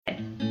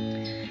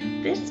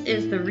This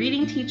is the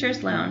Reading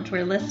Teachers Lounge,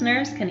 where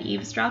listeners can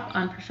eavesdrop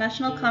on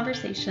professional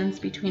conversations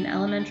between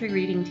elementary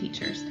reading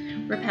teachers.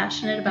 We're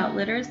passionate about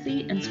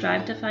literacy and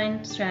strive to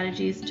find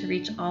strategies to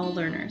reach all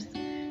learners.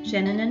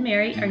 Shannon and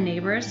Mary are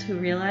neighbors who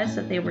realized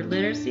that they were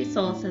literacy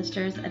soul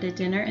sisters at a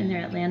dinner in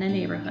their Atlanta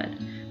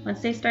neighborhood.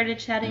 Once they started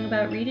chatting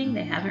about reading,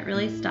 they haven't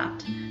really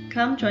stopped.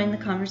 Come join the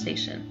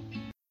conversation.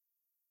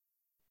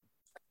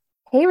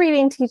 Hey,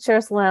 Reading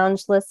Teachers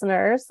Lounge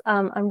listeners.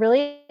 I'm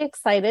really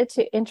excited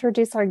to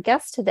introduce our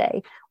guest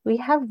today. We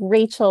have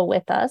Rachel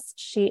with us.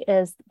 She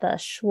is the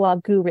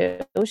schwa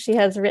guru. She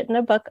has written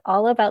a book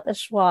all about the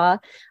schwa.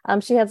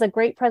 She has a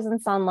great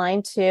presence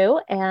online too,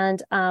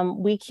 and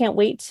we can't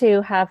wait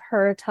to have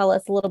her tell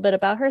us a little bit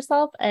about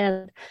herself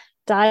and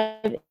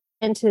dive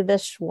into the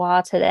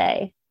schwa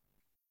today.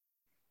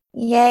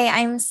 Yay,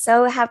 I'm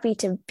so happy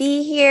to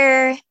be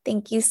here.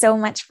 Thank you so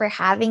much for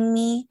having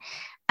me.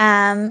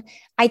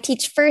 I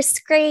teach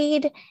first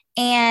grade,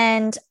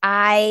 and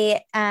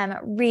I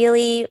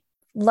really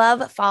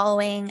love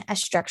following a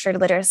structured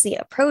literacy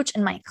approach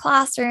in my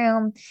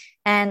classroom.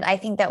 And I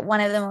think that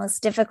one of the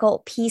most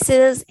difficult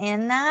pieces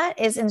in that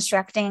is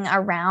instructing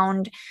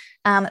around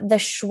the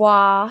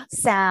schwa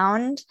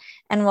sound.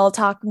 And we'll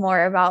talk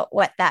more about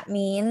what that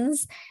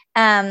means.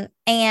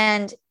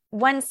 And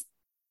once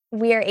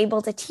we are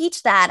able to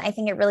teach that, I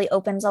think it really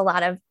opens a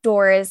lot of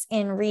doors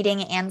in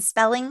reading and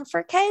spelling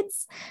for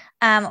kids,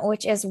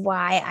 which is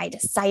why I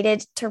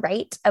decided to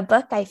write a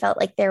book. I felt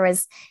like there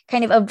was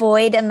kind of a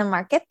void in the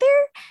market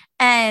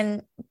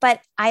there.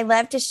 But I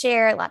love to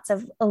share lots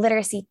of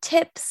literacy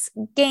tips,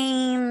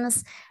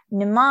 games,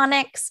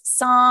 mnemonics,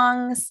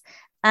 songs.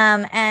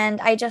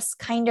 And I just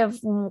kind of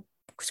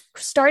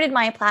started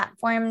my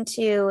platform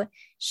to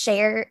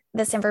share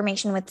this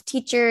information with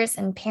teachers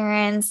and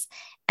parents,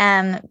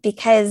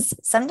 because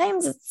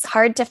sometimes it's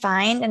hard to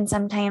find, and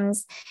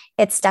sometimes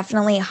it's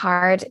definitely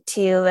hard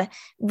to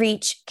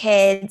reach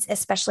kids,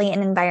 especially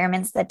in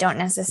environments that don't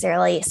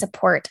necessarily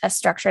support a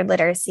structured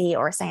literacy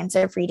or science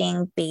of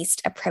reading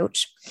based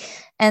approach.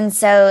 And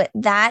so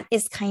that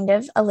is kind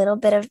of a little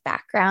bit of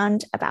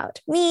background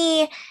about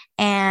me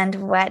and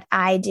what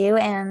I do,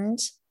 and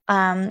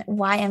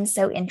why I'm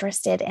so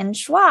interested in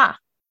schwa.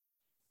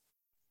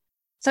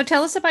 So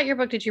tell us about your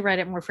book. Did you write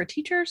it more for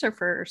teachers or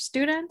for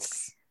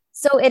students?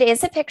 So it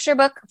is a picture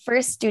book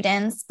for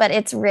students, but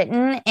it's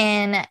written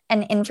in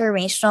an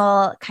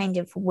informational kind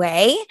of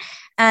way.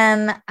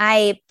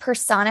 I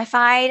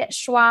personified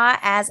schwa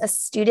as a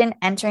student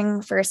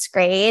entering first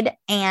grade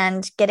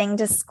and getting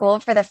to school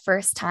for the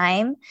first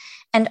time.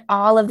 And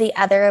all of the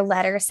other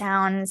letter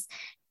sounds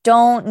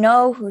don't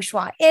know who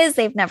schwa is.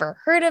 They've never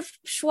heard of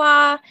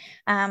schwa.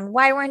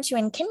 Why weren't you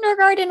in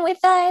kindergarten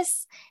with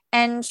us?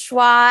 And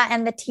schwa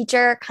and the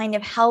teacher kind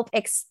of help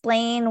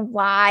explain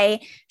why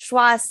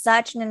schwa is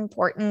such an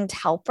important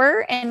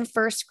helper in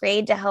first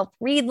grade to help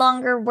read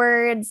longer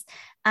words.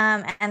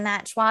 And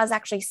that schwa is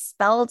actually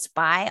spelled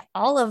by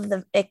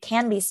it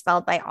can be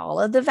spelled by all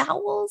of the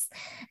vowels.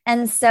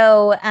 And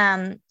so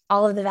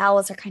all of the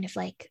vowels are kind of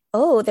like,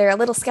 oh, they're a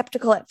little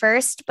skeptical at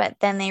first, but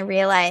then they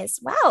realize,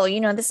 wow,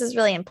 this is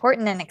really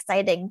important and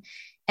exciting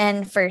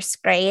in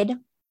first grade.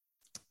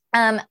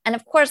 And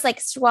of course, like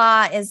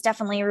schwa is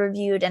definitely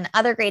reviewed in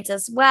other grades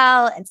as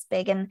well. It's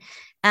big in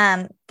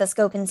the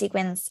scope and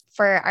sequence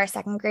for our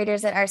second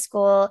graders at our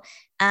school.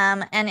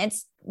 And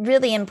it's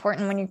really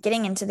important when you're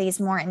getting into these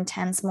more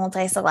intense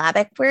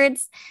multisyllabic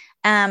words.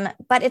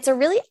 But it's a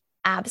really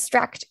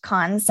abstract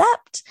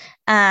concept.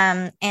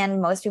 And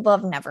most people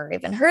have never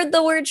even heard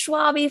the word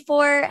schwa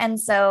before. And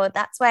so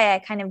that's why I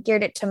kind of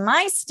geared it to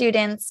my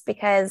students,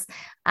 because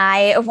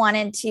I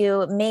wanted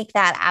to make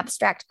that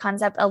abstract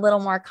concept a little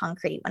more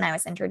concrete when I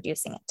was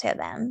introducing it to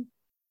them.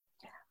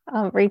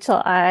 Rachel,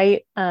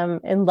 I am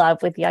in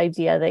love with the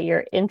idea that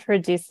you're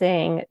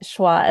introducing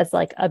schwa as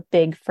like a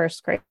big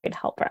first grade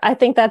helper. I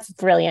think that's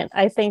brilliant.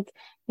 I think,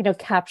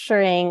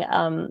 capturing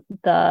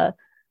the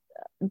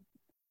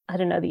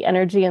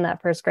energy in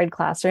that first grade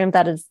classroom,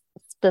 that is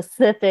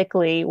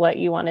specifically what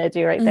you want to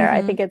do right there.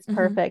 I think it's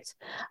perfect.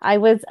 I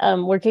was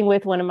working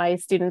with one of my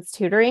students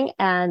tutoring,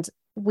 and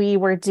we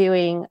were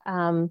doing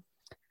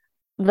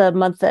the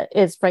month that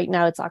is right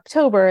now, it's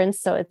October. And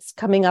so it's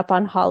coming up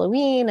on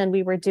Halloween, and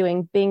we were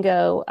doing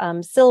bingo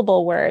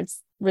syllable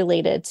words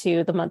related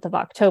to the month of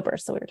October.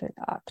 So we were doing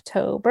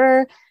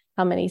October,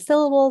 how many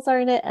syllables are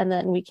in it? And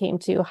then we came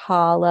to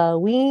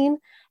Halloween,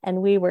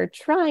 and we were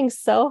trying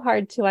so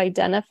hard to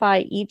identify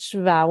each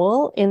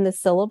vowel in the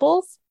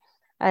syllables.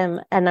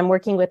 And I'm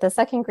working with a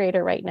second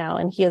grader right now,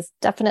 and he has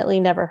definitely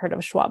never heard of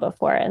schwa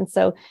before. And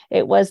so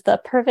it was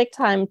the perfect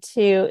time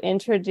to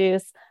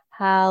introduce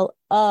Halloween.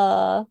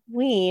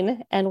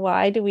 And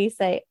why do we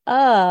say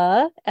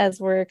as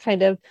we're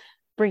kind of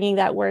bringing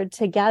that word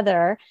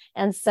together?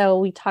 And so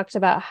we talked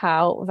about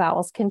how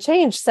vowels can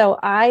change. So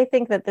I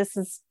think that this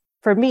is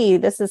for me,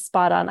 this is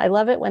spot on. I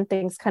love it when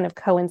things kind of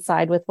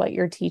coincide with what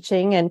you're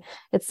teaching, and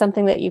it's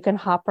something that you can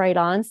hop right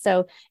on.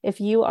 So if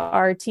you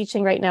are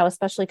teaching right now,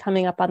 especially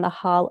coming up on the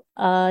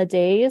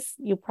holidays,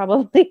 you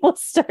probably will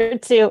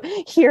start to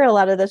hear a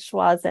lot of the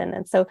schwas in.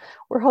 And so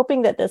we're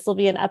hoping that this will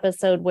be an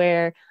episode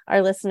where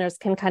our listeners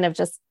can kind of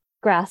just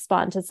grasp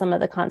onto some of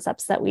the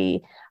concepts that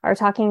we are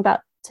talking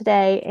about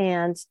today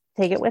and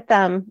take it with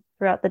them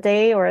throughout the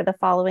day or the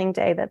following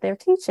day that they're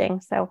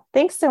teaching. So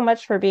thanks so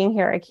much for being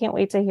here. I can't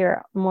wait to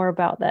hear more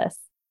about this.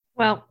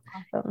 Well,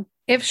 Awesome.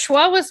 If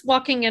Schwa was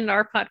walking into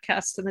our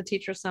podcast in the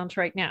Teacher's Lounge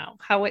right now,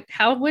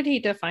 how would he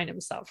define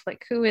himself?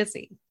 Like, who is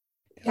he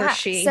or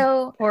she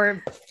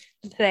or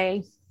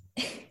they?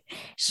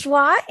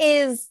 Schwa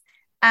is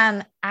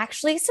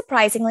actually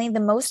surprisingly the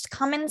most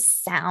common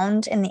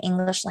sound in the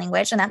English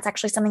language. And that's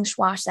actually something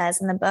Schwa says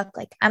in the book.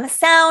 Like, I'm a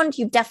sound,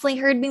 you've definitely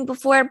heard me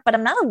before, but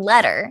I'm not a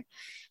letter.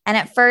 And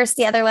at first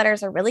the other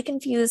letters are really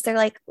confused. They're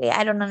like, wait,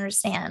 I don't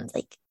understand.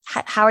 Like,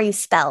 how are you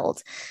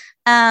spelled?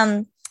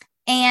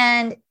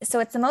 And so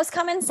it's the most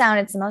common sound.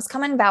 It's the most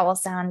common vowel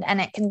sound,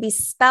 and it can be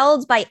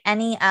spelled by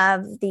any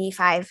of the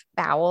 5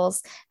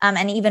 vowels,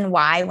 and even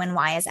Y when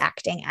Y is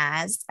acting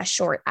as a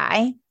short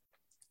I.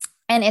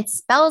 And it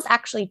spells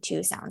actually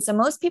 2 sounds. So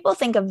most people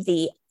think of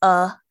the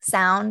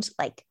sound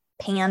like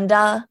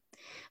panda,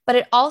 but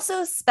it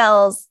also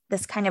spells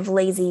this kind of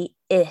lazy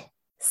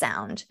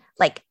sound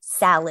like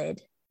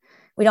salad.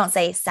 We don't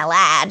say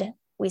salad,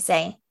 we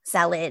say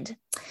salad.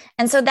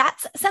 And so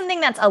that's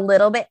something that's a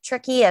little bit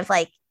tricky of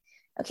like,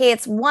 okay,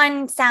 it's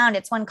one sound,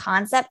 it's one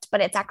concept,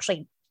 but it's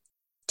actually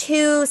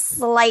 2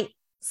 slight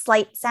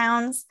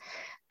sounds.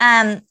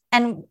 And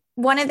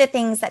one of the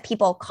things that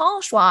people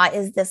call schwa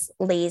is this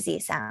lazy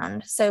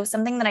sound. So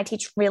something that I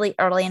teach really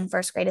early in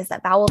first grade is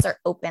that vowels are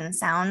open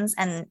sounds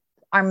and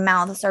our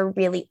mouths are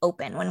really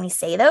open when we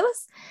say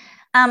those.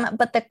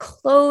 But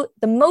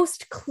the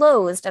most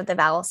closed of the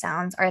vowel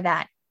sounds are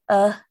that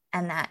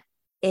and that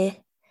I.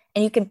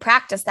 And you can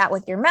practice that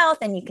with your mouth,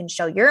 and you can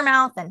show your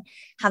mouth and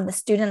have the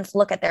students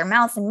look at their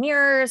mouths in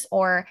mirrors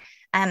or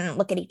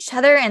look at each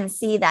other and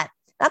see that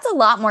that's a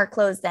lot more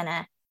closed than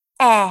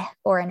a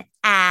or an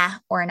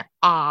or an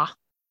ah.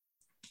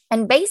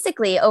 And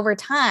basically over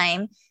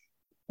time,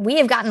 we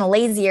have gotten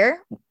lazier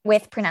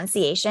with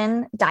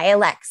pronunciation.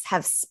 Dialects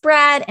have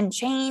spread and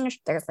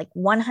changed. There's like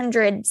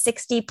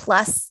 160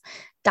 plus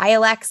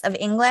dialects of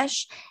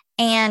English.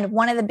 And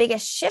one of the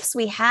biggest shifts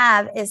we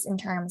have is in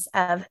terms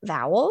of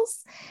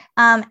vowels.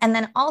 And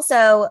then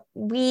also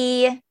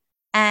we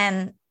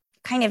kind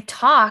of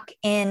talk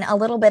in a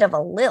little bit of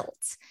a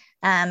lilt.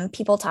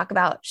 People talk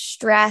about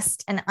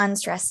stressed and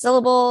unstressed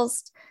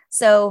syllables.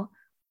 So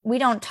we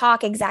don't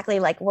talk exactly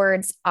like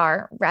words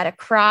are read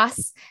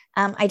across.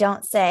 I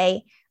don't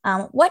say,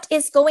 what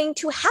is going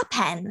to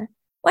happen?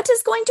 What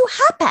is going to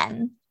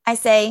happen? I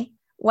say,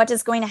 what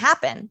is going to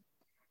happen?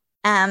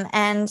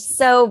 And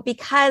so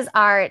because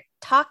our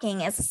talking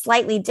is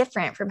slightly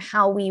different from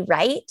how we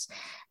write,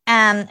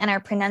 and our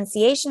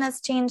pronunciation has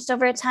changed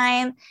over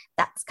time,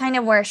 that's kind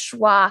of where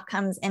schwa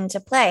comes into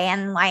play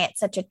and why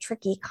it's such a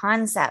tricky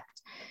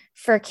concept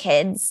for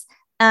kids.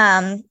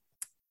 A,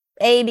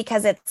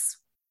 because it's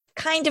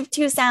kind of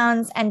 2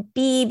 sounds, and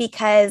B,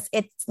 because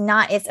it's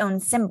not its own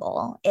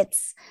symbol.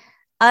 It's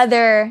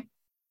other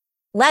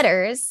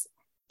letters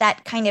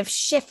that kind of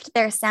shift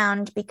their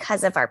sound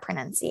because of our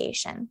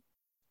pronunciation.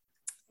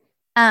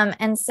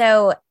 And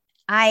so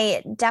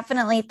I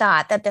definitely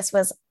thought that this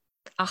was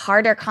a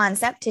harder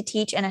concept to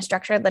teach in a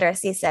structured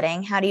literacy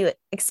setting. How do you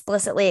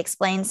explicitly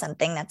explain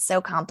something that's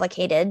so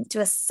complicated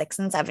to a 6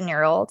 and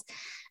 7-year-old?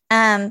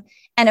 And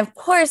of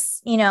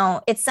course, you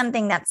know, it's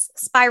something that's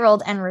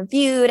spiraled and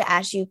reviewed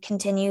as you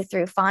continue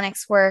through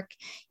phonics work.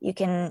 You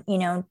can, you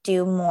know,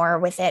 do more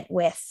with it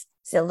with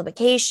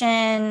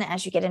syllabication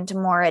as you get into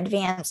more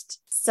advanced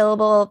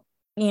syllable,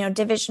 you know,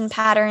 division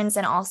patterns,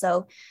 and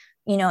also,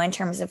 you know, in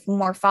terms of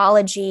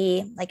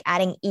morphology, like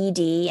adding ed.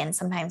 And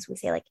sometimes we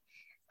say like,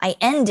 I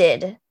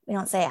ended. We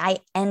don't say I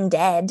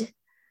ended.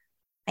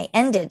 I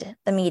ended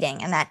the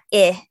meeting, and that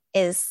I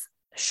is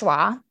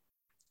schwa.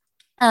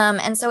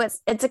 And so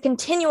it's a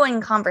continuing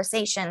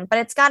conversation, but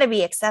it's got to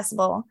be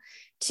accessible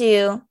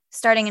to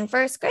starting in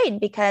first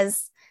grade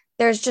because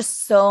there's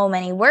just so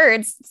many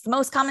words. It's the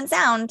most common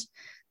sound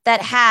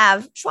that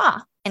have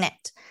schwa in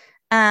it.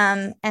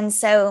 And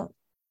so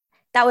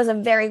that was a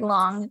very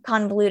long,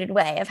 convoluted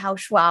way of how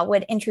schwa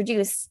would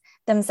introduce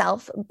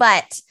themselves,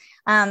 but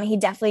he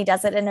definitely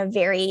does it in a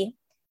very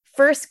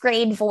first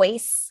grade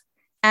voice,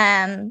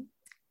 and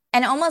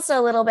almost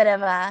a little bit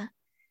of a,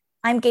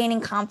 I'm gaining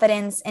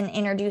confidence in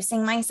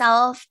introducing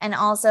myself, and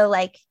also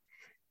like,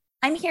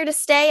 I'm here to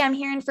stay. I'm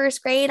here in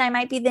first grade. I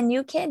might be the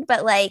new kid,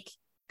 but like,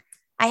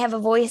 I have a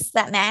voice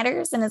that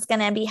matters and it's going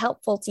to be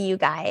helpful to you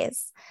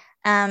guys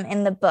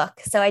in the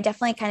book. So I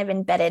definitely kind of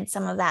embedded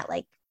some of that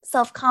like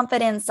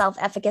self-confidence,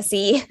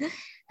 self-efficacy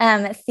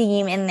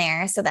theme in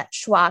there so that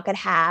schwa could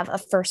have a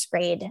first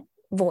grade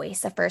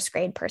voice, a first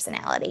grade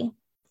personality.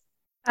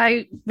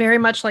 I very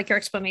much like your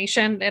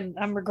explanation, and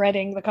I'm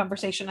regretting the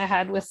conversation I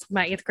had with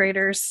my 8th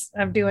graders.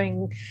 I'm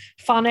doing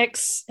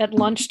phonics at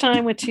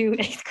lunchtime with 2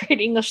 8th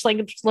grade English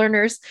language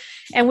learners,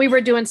 and we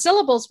were doing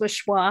syllables with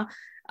schwa,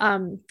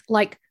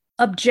 like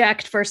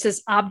object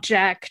versus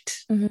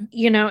object,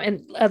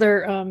 and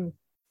other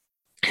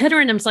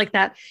heteronyms like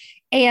that.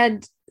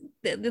 And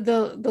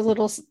the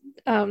little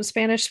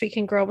Spanish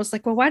speaking girl was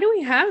like, well, why do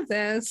we have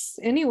this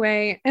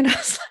anyway? And I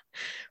was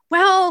like,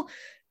 well,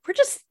 we're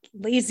just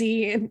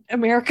lazy in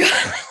America.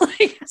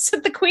 Like I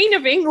said, the Queen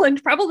of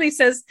England probably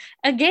says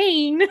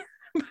again,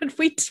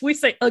 but we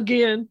say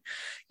again,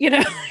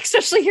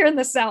 especially here in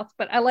the South.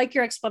 But I like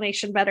your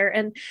explanation better.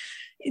 And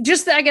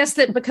just I guess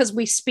that because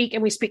we speak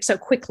so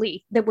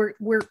quickly that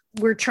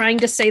we're trying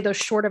to say those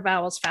shorter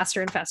vowels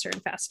faster and faster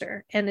and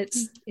faster. And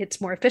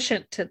it's more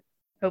efficient to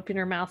open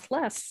your mouth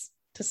less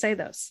to say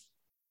those.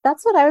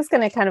 That's what I was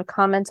going to kind of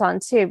comment on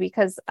too,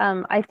 because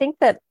I think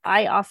that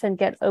I often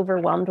get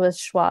overwhelmed with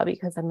schwa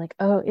because I'm like,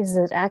 oh, is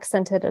it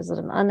accented? Is it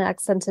an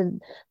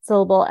unaccented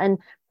syllable? And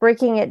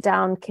breaking it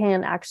down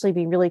can actually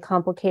be really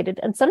complicated.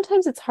 And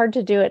sometimes it's hard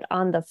to do it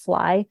on the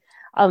fly.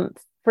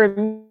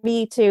 For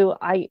me too,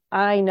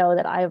 I know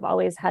that I've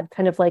always had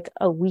kind of like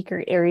a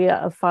weaker area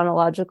of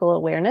phonological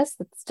awareness.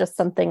 It's just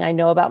something I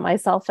know about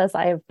myself as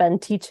I have been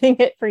teaching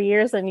it for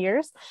years and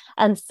years.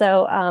 And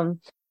so,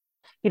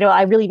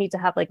 I really need to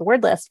have like a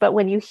word list, but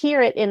when you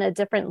hear it in a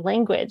different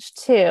language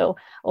too,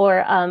 or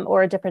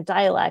a different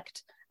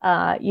dialect,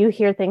 you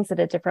hear things in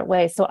a different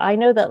way. So I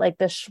know that like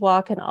the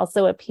schwa can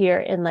also appear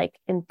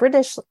in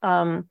British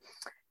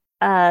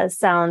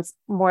sounds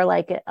more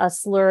like a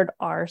slurred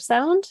R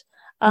sound.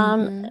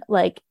 So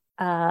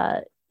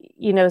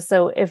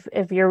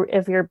if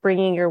you're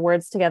bringing your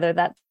words together,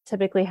 that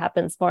typically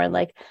happens more and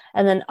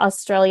then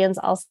Australians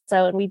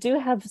also, and we do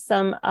have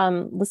some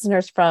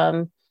listeners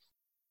from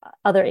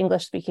other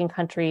English speaking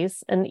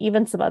countries and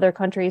even some other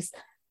countries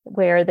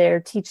where they're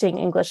teaching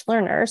English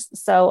learners.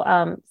 So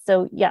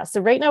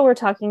right now we're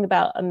talking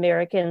about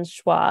American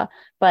schwa,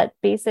 but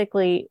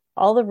basically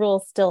all the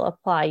rules still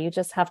apply. You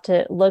just have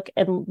to look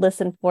and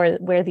listen for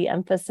where the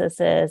emphasis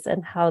is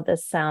and how the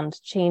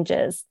sound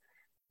changes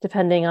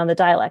depending on the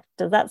dialect.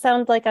 Does that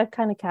sound like I've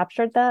kind of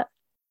captured that?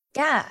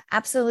 Yeah,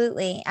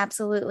 absolutely.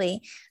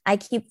 Absolutely. I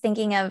keep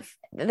thinking of,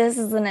 this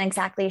isn't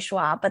exactly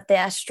schwa, but the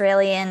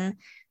Australian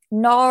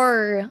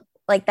nar,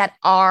 like that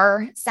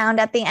R sound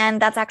at the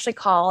end, that's actually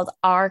called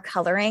R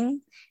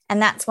coloring.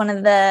 And that's one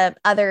of the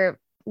other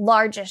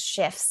largest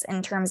shifts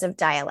in terms of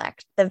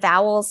dialect, the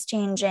vowels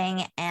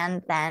changing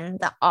and then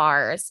the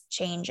R's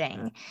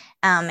changing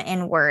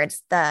in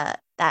words, that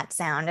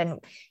sound.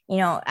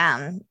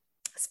 And,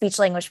 speech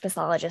language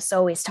pathologists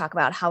always talk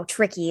about how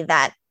tricky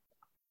that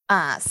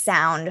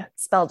sound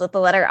spelled with the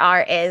letter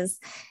R is.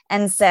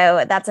 And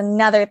so that's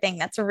another thing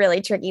that's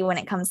really tricky when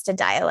it comes to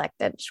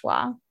dialected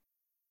schwa.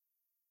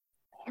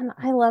 And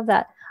I love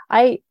that.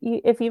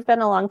 If you've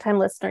been a long time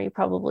listener, you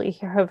probably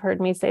have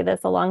heard me say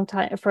this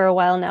for a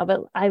while now,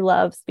 but I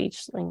love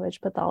speech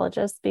language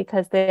pathologists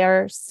because they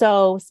are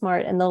so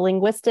smart and the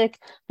linguistic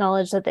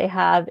knowledge that they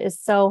have is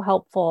so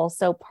helpful.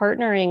 So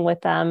partnering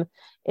with them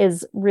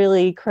is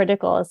really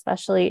critical,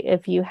 especially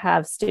if you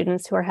have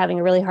students who are having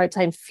a really hard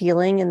time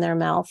feeling in their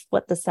mouth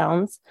what the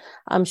sounds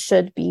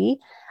should be.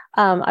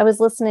 I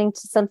was listening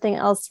to something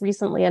else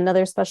recently,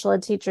 another special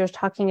ed teacher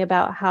talking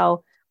about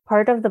how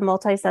part of the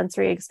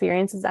multisensory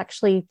experience is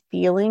actually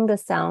feeling the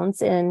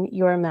sounds in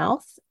your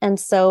mouth. And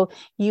so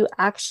you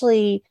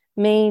actually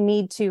may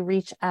need to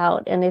reach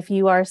out. And if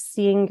you are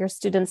seeing your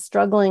students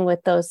struggling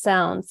with those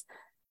sounds,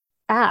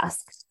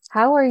 ask,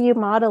 how are you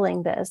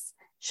modeling this?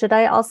 Should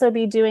I also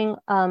be doing,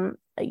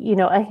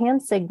 a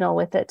hand signal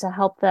with it to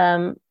help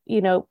them,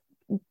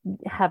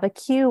 have a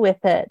cue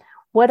with it?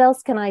 What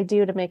else can I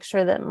do to make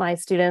sure that my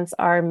students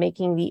are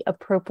making the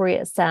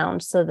appropriate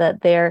sound so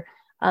that their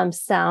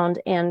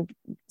sound and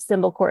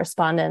symbol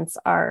correspondence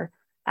are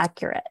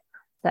accurate?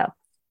 So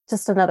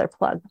just another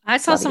plug. I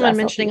saw someone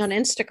mentioning on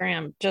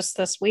Instagram just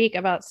this week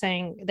about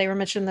saying they were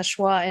mentioning the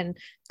schwa and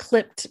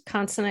clipped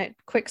consonant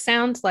quick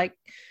sounds,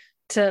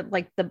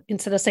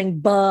 instead of saying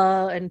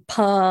ba and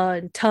pa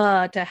and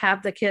ta, to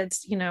have the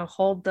kids,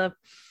 hold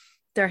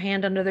their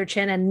hand under their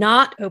chin and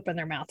not open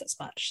their mouth as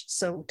much.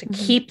 So to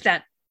keep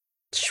that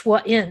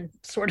schwa in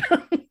sort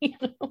of,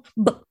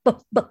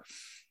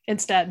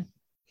 instead.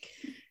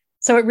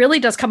 So it really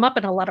does come up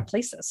in a lot of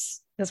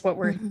places is what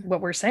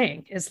we're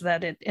saying is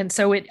that it. And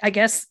so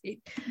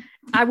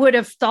I would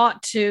have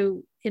thought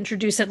to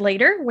introduce it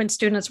later when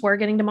students were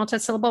getting to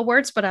multisyllable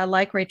words, but I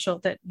like, Rachel,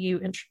 that you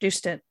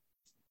introduced it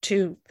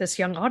to this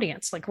young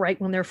audience, like right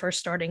when they're first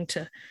starting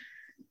to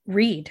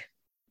read.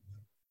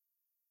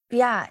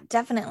 Yeah,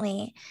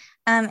 definitely.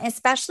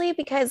 Especially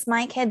because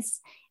my kids,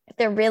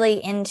 they're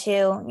really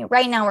into,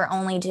 right now we're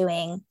only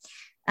doing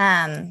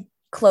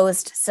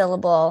closed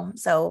syllable,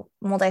 so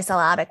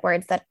multisyllabic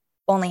words that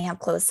only have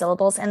closed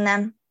syllables in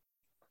them.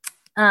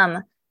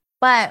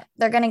 But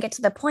they're going to get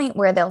to the point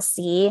where they'll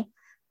see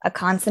a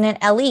consonant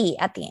LE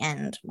at the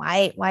end.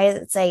 Why does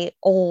it say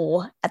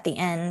O at the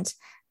end?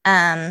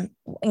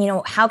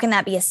 How can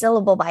that be a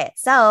syllable by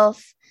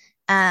itself?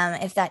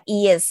 If that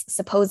E is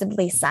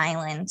supposedly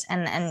silent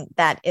and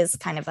that is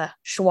kind of a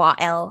schwa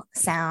L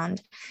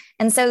sound.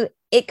 And so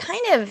it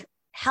kind of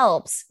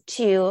helps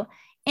to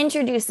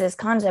introduce this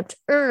concept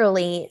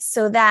early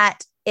so that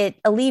it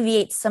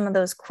alleviates some of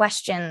those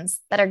questions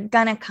that are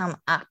going to come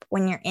up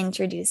when you're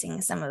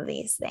introducing some of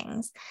these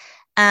things.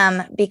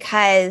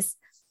 Because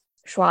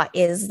schwa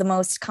is the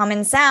most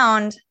common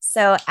sound.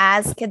 So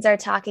as kids are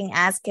talking,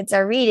 as kids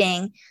are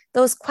reading,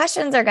 those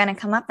questions are going to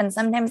come up. And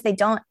sometimes they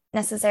don't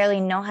necessarily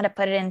know how to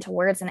put it into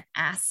words and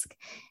ask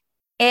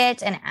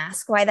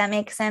why that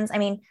makes sense. I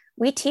mean,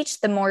 we teach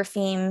the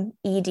morpheme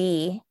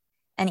ED,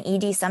 and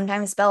ED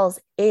sometimes spells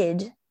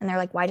id. And they're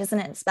like, why doesn't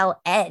it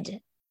spell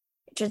ed?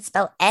 It should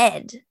spell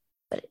ed,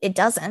 but it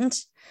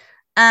doesn't.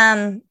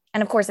 And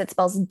of course it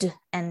spells d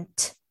and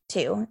t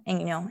too,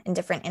 and, in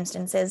different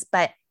instances,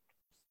 but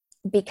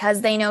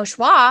because they know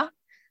schwa,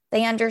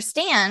 they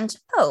understand,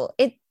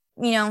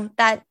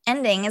 that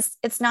ending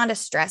it's not as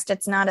stressed.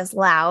 It's not as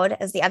loud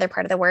as the other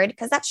part of the word,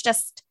 because that's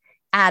just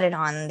added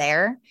on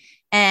there.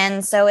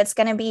 And so it's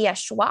going to be a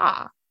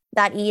schwa.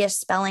 That E is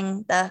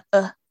spelling the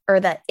or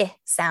the I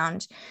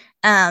sound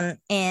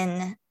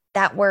in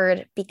that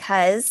word,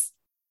 because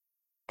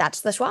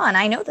that's the schwa. And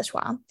I know the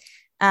schwa.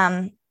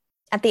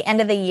 At the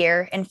end of the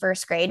year in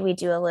first grade, we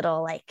do a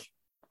little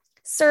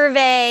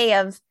survey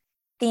of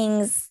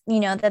things,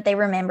 that they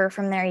remember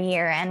from their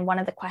year. And one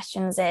of the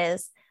questions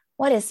is,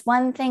 what is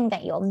one thing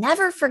that you'll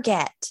never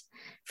forget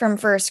from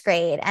first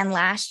grade? And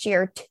last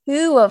year,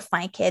 2 of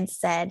my kids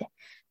said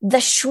the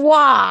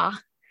schwa.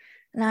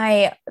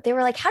 And they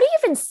were like, how do you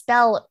even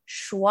spell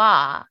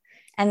schwa?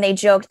 And they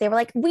joked, they were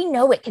like, we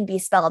know it can be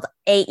spelled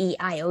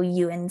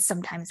A-E-I-O-U and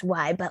sometimes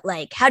Y, but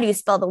how do you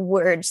spell the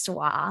word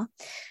schwa?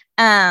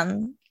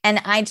 And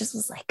I just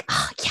was like,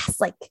 oh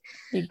yes,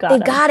 you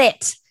got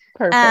it.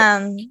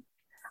 Perfect.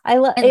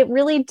 It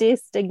really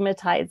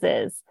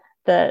destigmatizes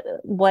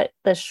what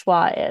the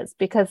schwa is,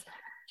 because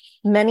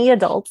many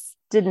adults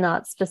did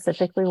not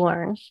specifically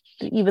learn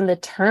even the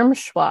term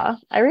schwa.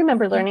 I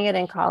remember learning it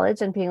in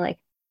college and being like,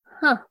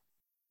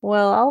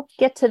 well, I'll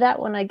get to that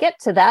when I get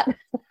to that.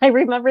 I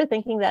remember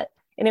thinking that,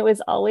 and it was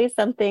always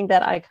something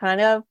that I kind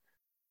of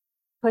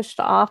pushed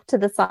off to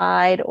the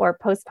side or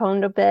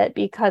postponed a bit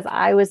because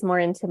I was more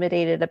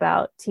intimidated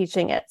about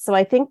teaching it. So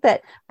I think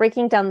that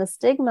breaking down the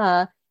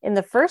stigma in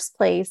the first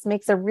place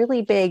makes a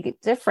really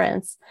big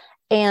difference.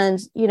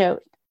 And,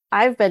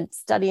 I've been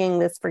studying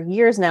this for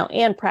years now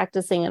and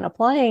practicing and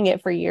applying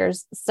it for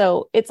years.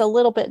 So it's a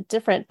little bit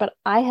different, but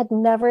I had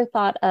never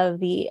thought of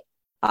the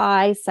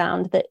I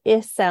sound, the I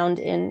sound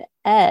in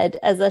ed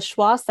as a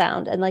schwa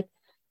sound. And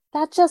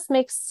that just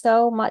makes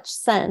so much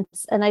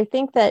sense. And I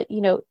think that,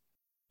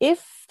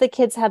 if the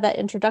kids had that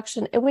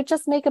introduction, it would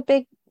just make a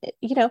big,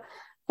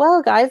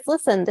 well, guys,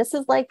 listen, this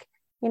is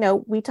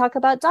we talk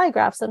about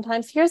digraphs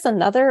sometimes. Here's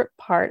another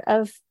part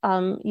of,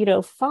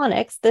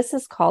 phonics. This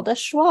is called a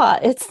schwa.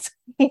 It's,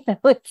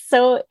 it's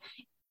so,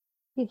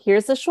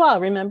 here's a schwa.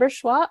 Remember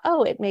schwa?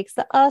 Oh, it makes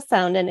the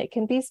sound, and it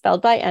can be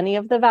spelled by any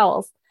of the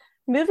vowels.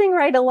 Moving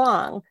right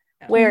along,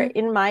 where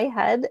in my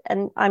head,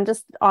 and I'm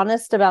just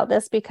honest about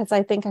this because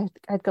I think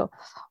I'd go,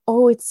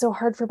 oh, it's so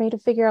hard for me to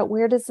figure out,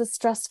 where does the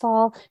stress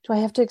fall? Do I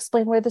have to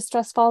explain where the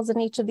stress falls in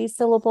each of these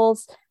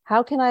syllables?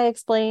 How can I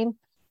explain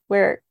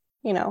where,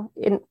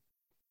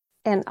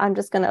 and I'm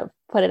just going to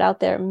put it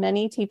out there.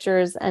 Many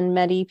teachers and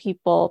many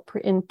people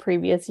in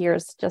previous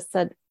years just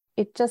said,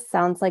 it just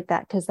sounds like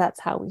that because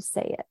that's how we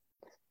say it.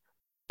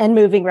 And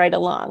moving right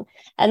along.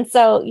 And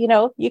so,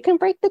 you can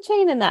break the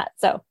chain in that.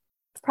 So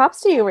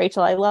props to you,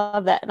 Rachel. I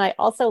love that. And I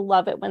also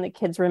love it when the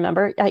kids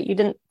remember. You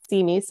didn't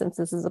see me since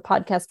this is a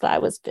podcast, but I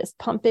was fist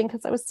pumping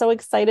because I was so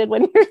excited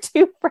when your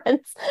 2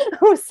 friends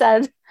who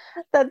said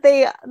that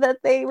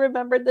they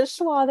remembered the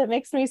schwa. That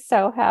makes me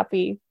so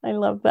happy. I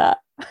love that.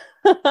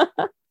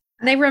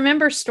 They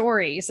remember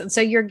stories. And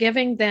so you're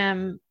giving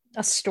them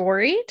a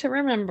story to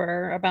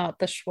remember about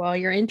the schwa.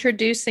 You're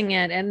introducing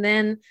it. And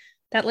then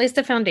that lays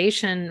the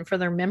foundation for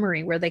their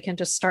memory, where they can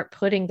just start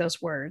putting those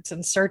words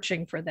and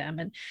searching for them.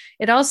 And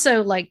it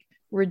also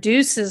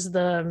reduces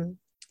the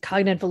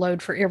cognitive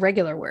load for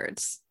irregular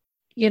words,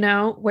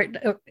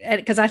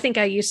 because I think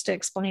I used to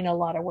explain a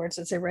lot of words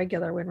as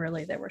irregular when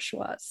really they were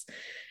schwas.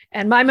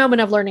 And my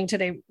moment of learning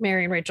today,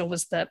 Mary and Rachel,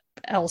 was the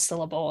L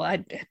syllable.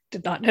 I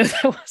did not know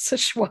that was a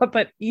schwa,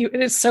 but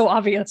it is so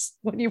obvious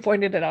when you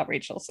pointed it out,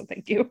 Rachel. So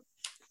thank you.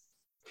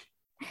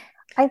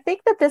 I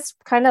think that this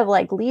kind of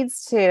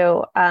leads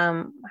to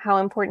how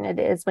important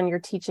it is when you're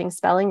teaching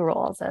spelling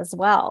rules as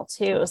well,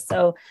 too.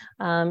 So,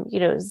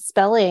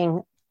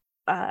 spelling,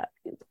 I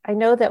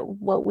know that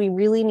what we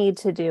really need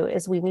to do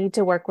is we need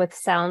to work with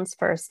sounds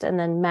first and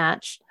then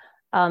match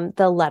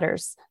the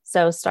letters.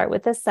 So start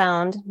with the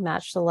sound,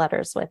 match the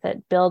letters with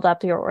it, build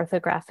up your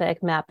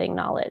orthographic mapping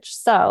knowledge.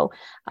 So,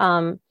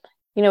 can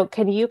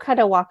you kind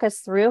of walk us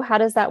through how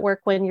does that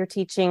work when you're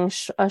teaching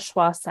a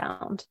schwa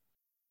sound?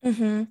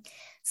 Mm-hmm.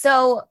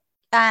 So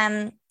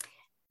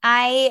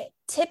I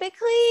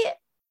typically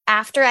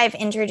after I've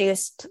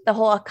introduced the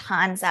whole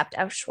concept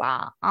of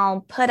schwa,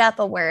 I'll put up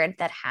a word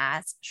that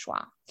has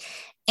schwa.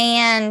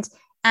 And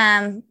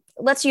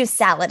let's use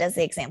salad as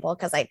the example,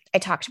 because I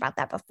talked about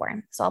that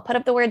before. So I'll put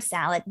up the word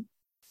salad.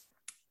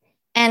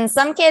 And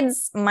some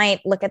kids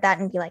might look at that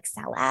and be like,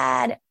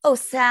 salad. Oh,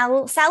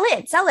 salad.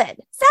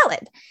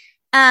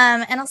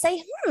 And I'll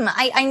say,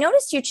 I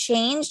noticed you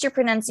changed your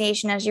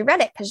pronunciation as you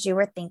read it because you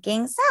were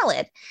thinking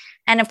salad.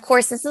 And of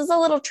course, this is a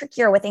little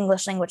trickier with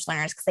English language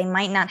learners because they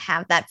might not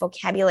have that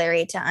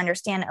vocabulary to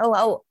understand,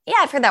 oh, yeah,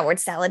 I've heard that word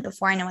salad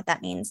before. I know what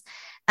that means,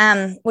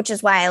 which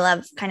is why I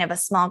love kind of a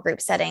small group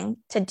setting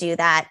to do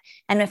that.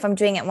 And if I'm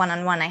doing it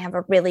one-on-one, I have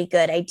a really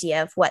good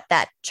idea of what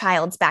that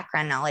child's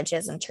background knowledge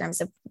is in terms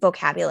of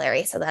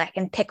vocabulary so that I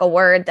can pick a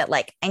word that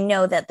like I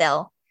know that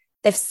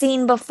they've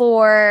seen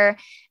before.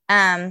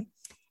 And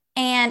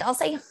I'll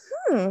say,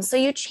 so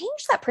you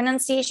changed that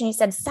pronunciation. You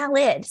said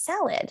salad.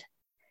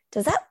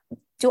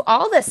 Do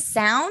all the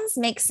sounds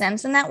make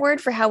sense in that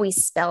word for how we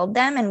spelled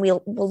them? And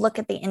we'll look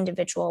at the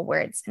individual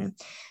words, and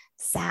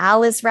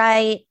sal is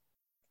right.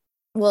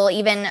 We'll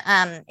even,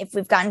 if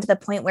we've gotten to the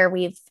point where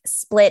we've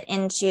split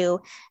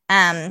into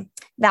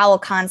vowel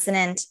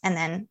consonant and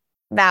then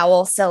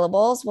vowel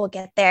syllables, we'll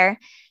get there.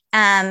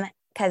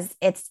 Because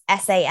it's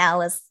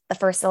SAL is the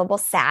first syllable,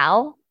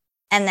 sal,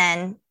 and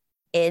then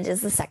id is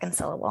the second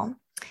syllable.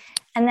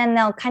 And then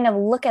they'll kind of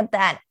look at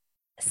that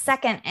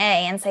second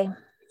A and say,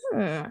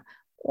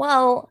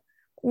 well,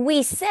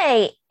 we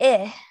say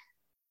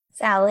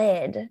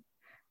salad,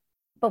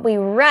 but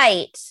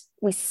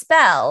we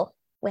spell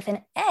with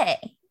an A.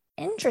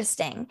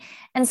 Interesting.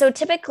 And so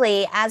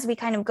typically, as we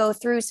kind of go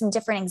through some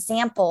different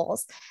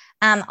examples,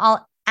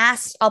 I'll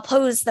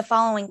pose the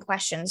following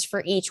questions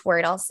for each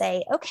word. I'll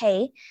say,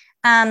 okay,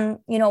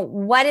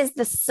 what is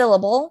the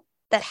syllable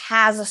that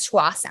has a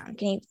schwa sound?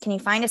 Can you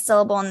find a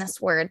syllable in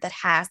this word that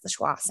has the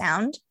schwa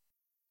sound?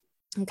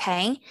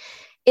 Okay.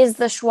 Is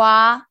the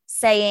schwa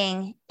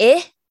saying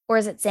or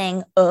is it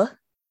saying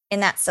in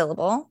that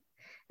syllable?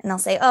 And they'll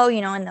say,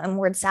 in the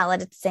word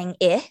salad, it's saying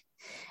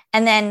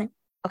And then,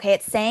 okay,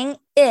 it's saying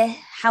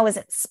how is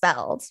it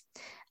spelled?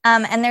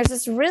 And there's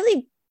this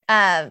really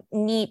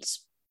neat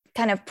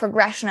kind of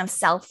progression of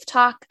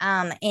self-talk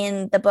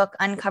in the book,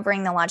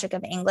 Uncovering the Logic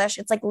of English.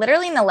 It's like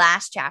literally in the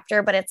last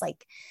chapter, but it's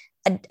like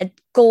a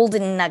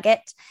golden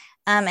nugget.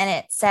 And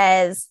it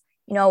says,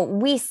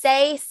 we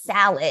say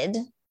salad,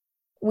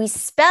 we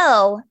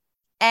spell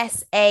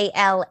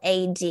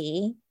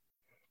SALAD.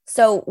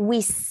 So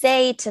we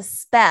say to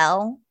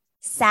spell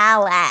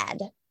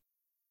salad.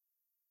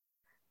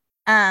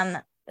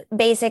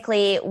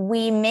 Basically,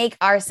 we make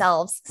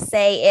ourselves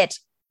say it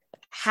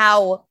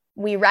how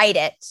we write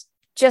it,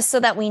 just so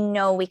that we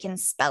know we can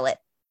spell it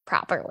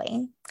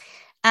properly.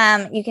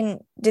 You can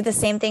do the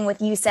same thing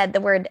with, you said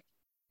the word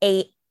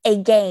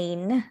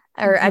again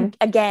or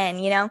again,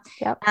 Yep.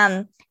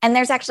 And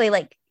there's actually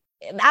like,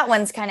 that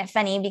one's kind of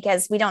funny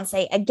because we don't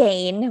say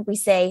again, we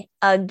say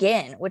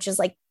again, which is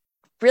like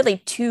really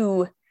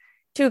two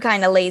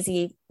kind of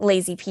lazy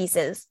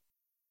pieces.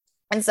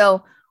 And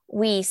so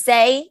we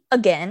say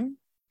again,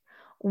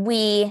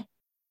 we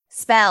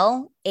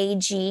spell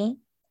AGAIN,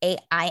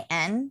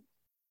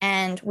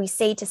 and we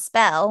say to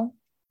spell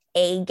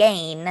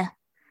again.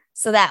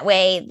 So that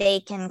way they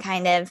can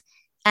kind of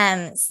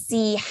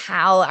see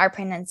how our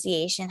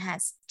pronunciation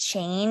has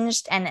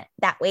changed, and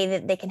that way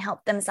that they can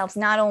help themselves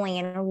not only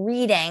in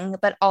reading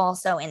but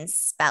also in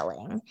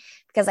spelling,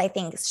 because I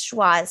think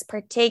schwa is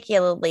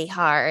particularly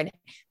hard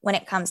when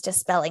it comes to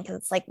spelling, because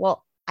it's like,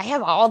 well, I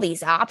have all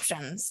these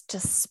options to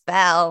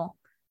spell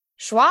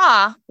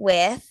schwa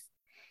with.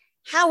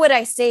 How would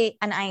I say?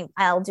 And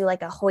I'll do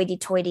like a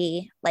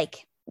hoity-toity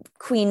like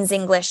Queen's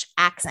English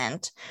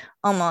accent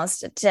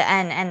almost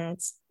and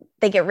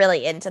they get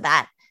really into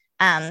that.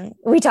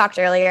 We talked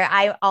earlier,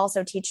 I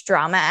also teach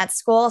drama at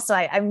school. So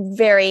I'm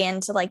very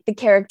into like the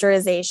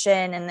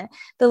characterization and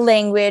the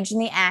language and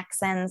the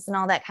accents and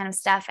all that kind of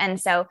stuff. And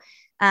so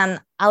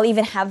I'll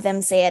even have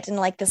them say it in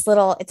like this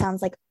little, it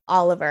sounds like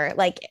Oliver,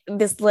 like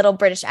this little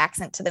British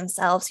accent to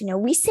themselves.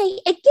 We say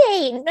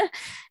again.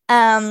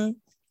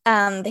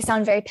 They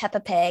sound very Peppa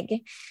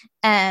Pig,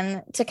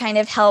 to kind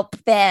of help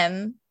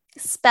them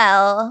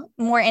spell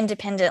more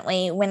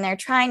independently when they're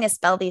trying to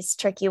spell these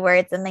tricky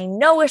words and they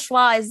know a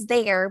schwa is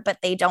there, but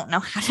they don't know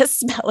how to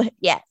spell it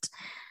yet.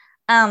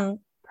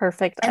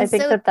 Perfect. I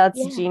think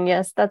that's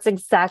genius. That's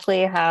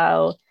exactly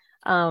how,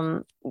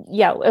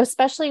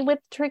 especially with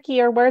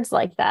trickier words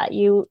like that,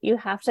 you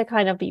have to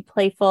kind of be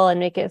playful and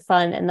make it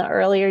fun. And the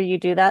earlier you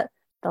do that,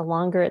 the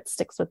longer it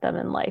sticks with them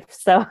in life.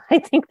 So I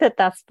think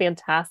that's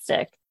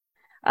fantastic.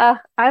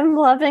 I'm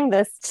loving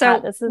this. So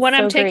this is what so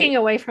I'm taking great.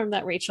 away from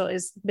that, Rachel,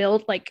 is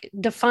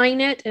define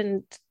it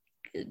and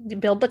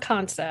build the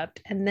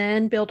concept, and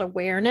then build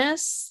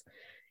awareness,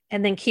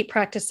 and then keep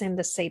practicing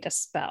the say to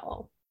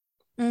spell.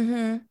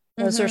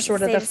 Those are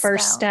sort of the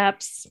first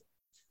steps.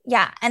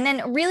 Yeah. And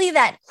then really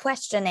that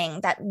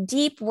questioning, that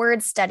deep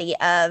word study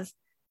of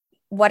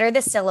what are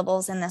the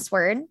syllables in this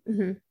word?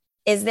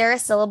 Is there a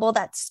syllable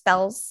that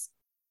spells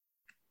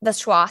the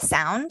schwa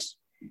sound?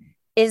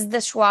 is the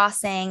schwa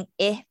saying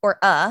I or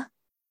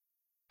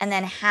and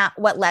then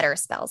what letter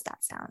spells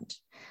that sound?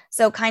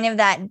 So kind of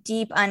that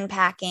deep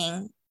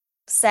unpacking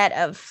set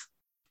of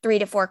 3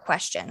 to 4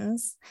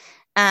 questions.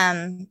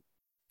 And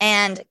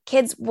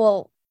kids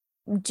will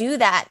do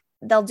that.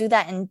 They'll do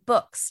that in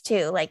books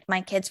too. Like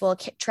my kids will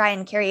try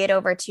and carry it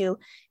over to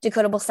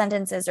decodable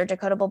sentences or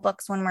decodable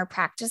books when we're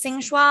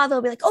practicing schwa.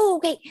 They'll be like,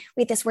 oh,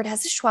 wait, this word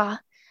has a schwa.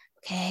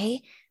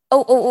 Okay.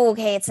 Oh,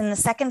 okay. It's in the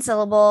second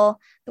syllable.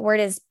 The word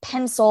is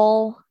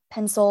pencil.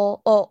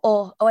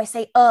 Oh, I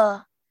say,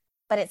 but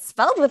it's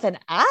spelled with an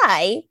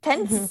I,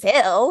 pencil.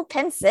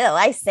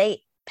 I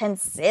say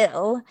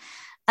pencil.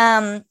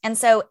 And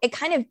so it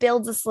kind of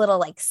builds this little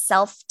like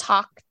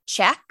self-talk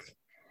check,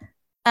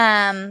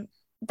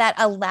 that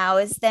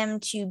allows them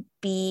to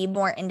be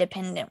more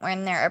independent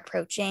when they're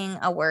approaching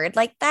a word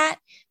like that,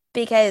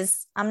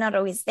 because I'm not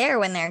always there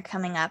when they're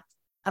coming up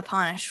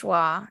upon a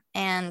schwa,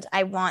 and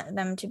I want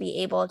them to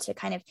be able to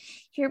kind of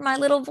hear my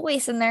little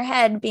voice in their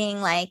head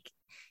being like,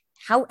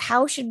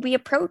 how should we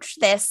approach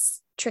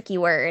this tricky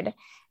word?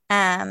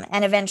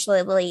 And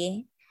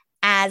eventually,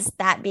 as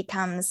that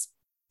becomes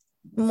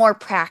more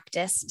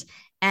practiced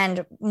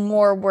and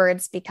more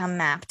words become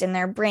mapped in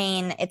their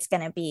brain, it's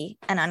going to be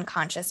an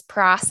unconscious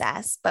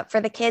process. But for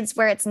the kids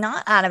where it's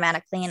not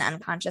automatically an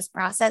unconscious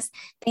process,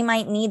 they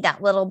might need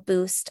that little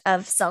boost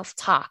of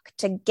self-talk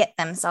to get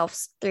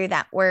themselves through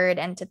that word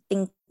and to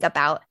think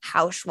about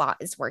how schwa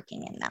is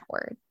working in that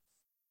word.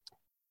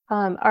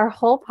 Our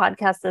whole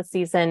podcast this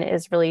season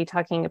is really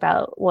talking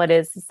about what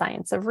is the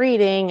science of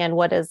reading and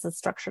what does the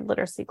structured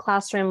literacy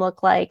classroom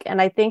look like. And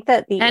I think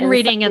that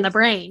reading in the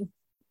brain.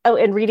 Oh,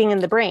 and reading in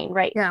the brain,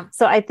 right? Yeah.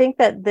 So I think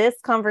that this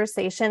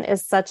conversation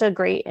is such a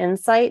great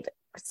insight.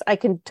 I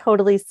can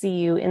totally see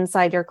you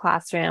inside your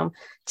classroom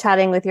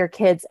chatting with your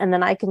kids, and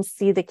then I can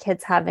see the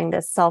kids having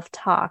this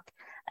self-talk.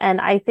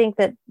 And I think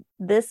that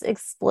this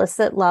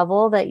explicit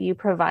level that you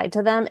provide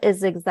to them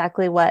is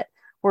exactly what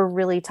we're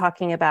really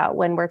talking about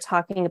when we're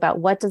talking about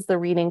what does the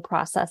reading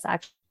process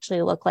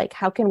actually look like?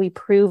 How can we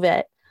prove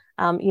it,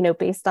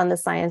 based on the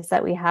science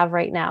that we have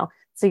right now?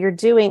 So you're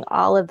doing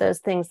all of those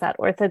things that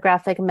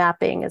orthographic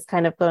mapping is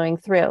kind of going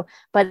through,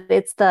 but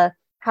it's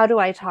how do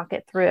I talk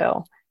it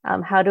through?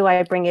 How do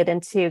I bring it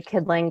into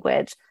kid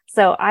language?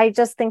 So I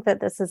just think that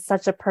this is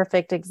such a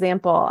perfect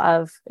example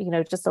of,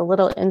 just a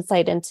little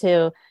insight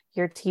into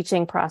your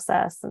teaching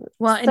process.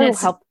 Well, so and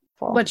it's helpful.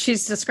 What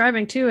she's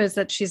describing too is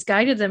that she's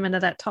guided them into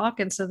that talk.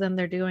 And so then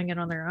they're doing it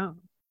on their own,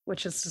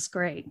 which is just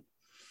great.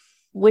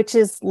 Which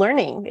is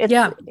learning.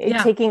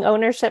 It's taking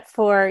ownership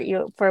for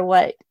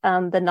what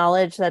the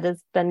knowledge that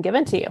has been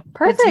given to you.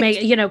 Perfect.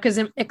 Because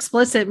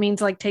explicit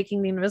means like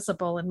taking the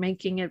invisible and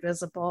making it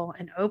visible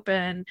and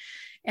open.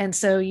 And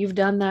so you've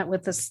done that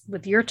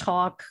with your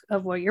talk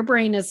of what your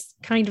brain is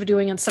kind of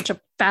doing on such a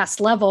fast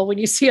level when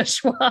you see a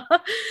schwa,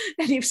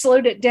 and you've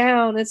slowed it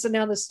down. And so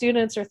now the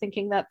students are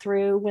thinking that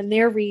through when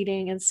they're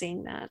reading and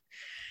seeing that.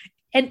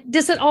 And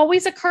does it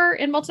always occur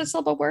in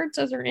multisyllable words?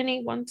 Is there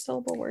any one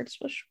syllable words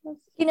with schwa?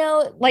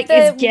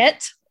 Is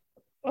get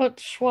a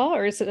schwa,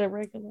 or is it a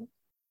regular?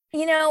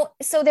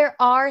 So there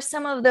are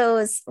some of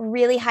those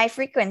really high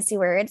frequency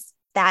words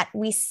that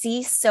we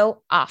see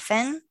so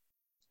often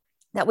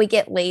that we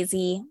get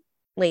lazy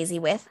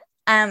with.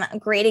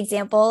 Great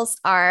examples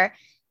are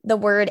the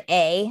word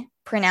a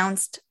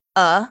pronounced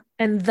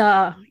and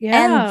the,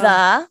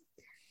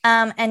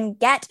 and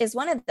get is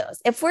one of those.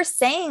 If we're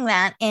saying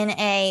that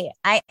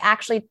I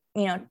actually,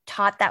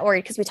 taught that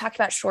word because we talked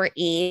about short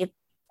E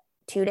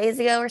 2 days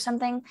ago or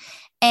something.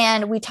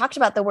 And we talked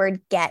about the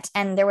word get,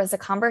 and there was a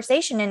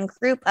conversation in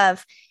group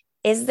of,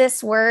 is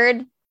this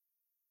word,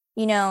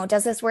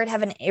 does this word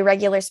have an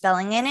irregular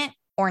spelling in it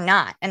or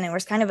not? And there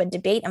was kind of a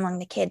debate among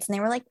the kids, and they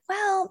were like,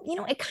 well,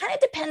 it kind of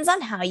depends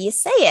on how you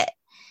say it.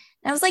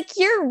 And I was like,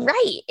 you're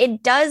right.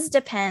 It does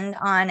depend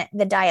on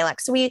the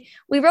dialect. So we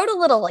wrote a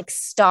little like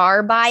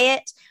star by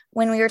it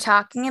when we were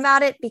talking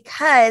about it,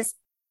 because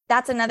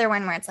that's another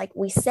one where it's like,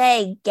 we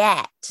say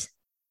get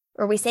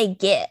or we say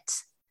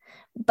get,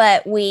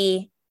 but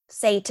we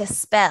say to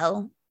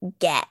spell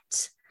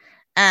get.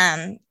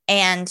 And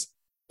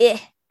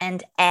I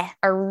and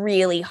are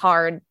really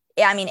hard.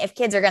 I mean, if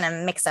kids are going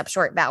to mix up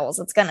short vowels,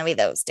 it's going to be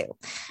those two.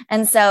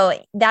 And so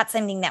that's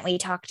something that we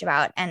talked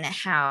about, and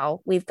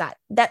how we've got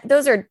that.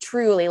 Those are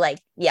truly like,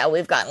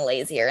 we've gotten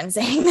lazier in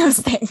saying those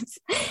things.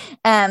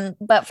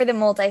 But for the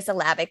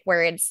multisyllabic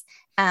words,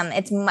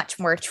 it's much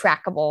more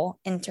trackable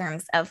in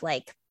terms of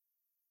like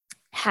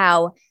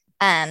how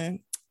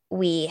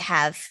we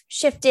have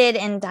shifted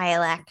in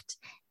dialect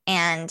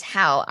and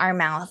how our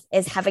mouth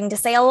is having to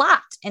say a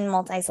lot in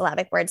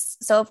multisyllabic words.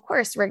 So of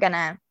course we're going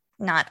to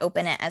not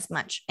open it as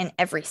much in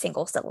every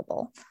single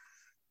syllable,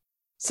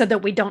 so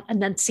that we don't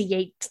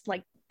enunciate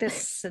like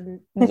this. And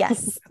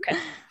yes. Okay.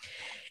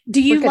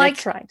 Do you like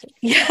try to?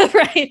 Yeah,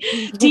 right.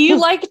 Do you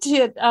like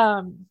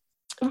to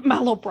My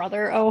little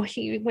brother,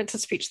 he went to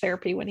speech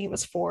therapy when he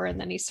was 4, and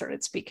then he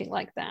started speaking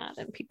like that,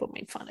 and people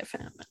made fun of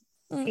him.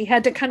 He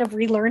had to kind of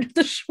relearn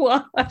the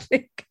schwa, I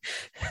think.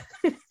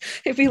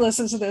 If he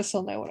listens to this,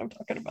 he'll know what I'm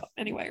talking about.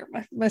 Anyway, or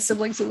my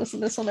siblings who listen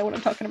to this will know what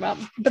I'm talking about.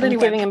 But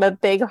anyway, giving him a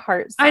big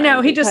heart. I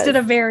know he just did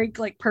a very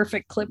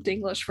perfect clipped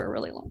English for a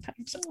really long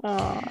time. So,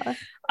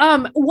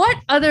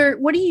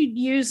 what do you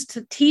use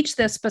to teach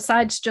this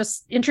besides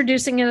just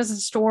introducing it as a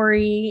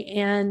story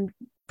and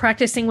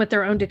practicing with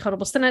their own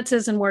decodable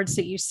sentences and words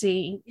that you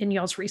see in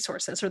y'all's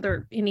resources? Are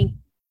there any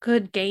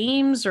good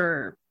games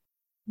or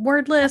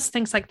word lists,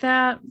 things like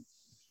that?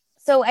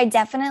 So I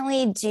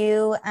definitely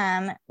do.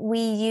 We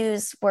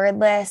use word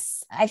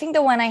lists. I think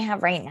the one I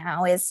have right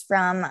now is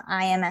from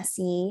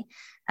IMSE,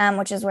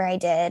 which is where I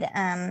did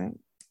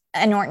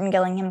a Norton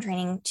Gillingham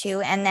training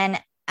too. And then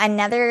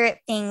another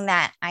thing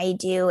that I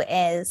do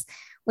is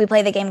we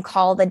play the game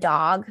Call the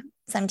Dog.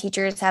 Some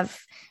teachers have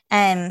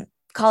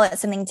call it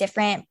something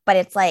different, but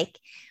it's like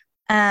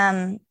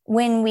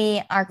when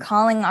we are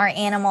calling our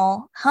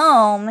animal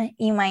home,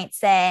 you might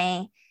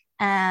say,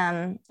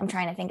 I'm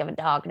trying to think of a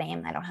dog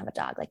name. I don't have a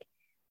dog. Like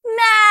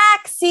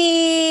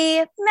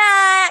Maxie,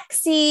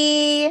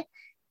 Maxie.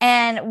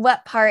 And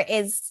what part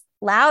is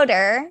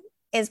louder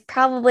is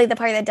probably the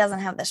part that doesn't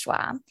have the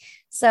schwa.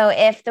 So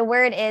if the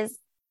word is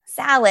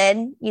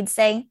salad, you'd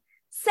say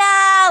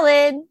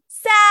salad,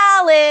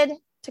 salad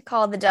to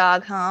call the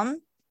dog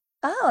home.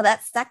 Oh,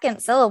 that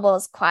second syllable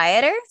is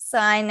quieter. So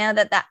I know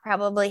that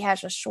probably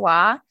has a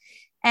schwa.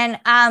 And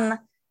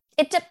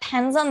it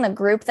depends on the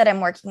group that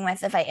I'm working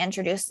with if I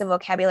introduce the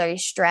vocabulary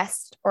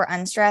stressed or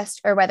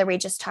unstressed, or whether we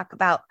just talk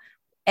about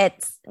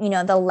it's,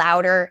 the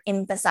louder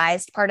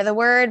emphasized part of the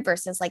word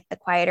versus like the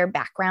quieter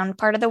background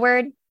part of the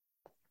word.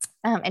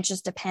 It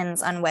just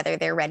depends on whether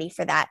they're ready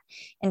for that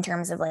in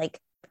terms of like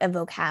a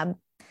vocab,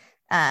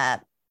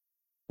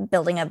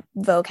 building a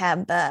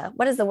vocab,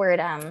 what is the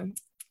word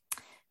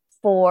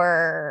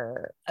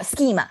for a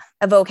schema,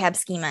 a vocab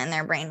schema in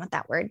their brain with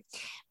that word.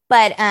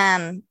 But,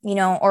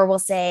 or we'll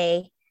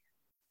say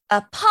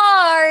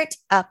apart.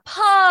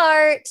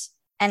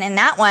 And in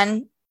that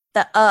one,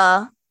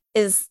 the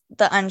is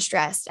the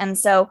unstressed. And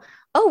so,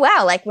 oh,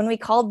 wow. Like when we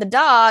called the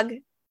dog,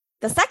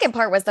 the second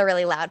part was the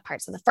really loud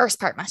part. So the first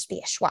part must be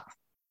a schwa.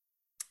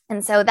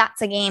 And so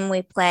that's a game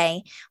we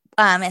play,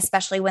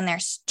 especially when they're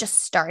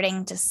just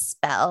starting to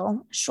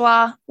spell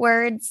schwa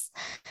words.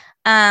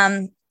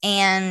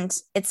 And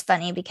it's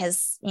funny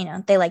because,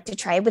 they like to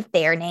try with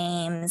their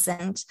names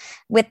and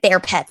with their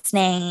pets'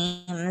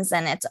 names,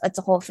 and it's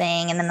a whole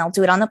thing. And then they'll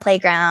do it on the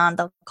playground.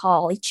 They'll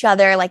call each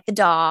other like the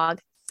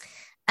dog.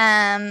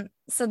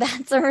 So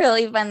that's a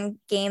really fun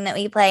game that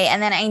we play.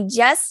 And then I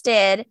just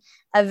did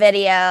a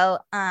video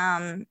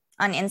on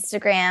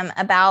Instagram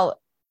about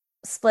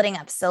splitting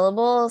up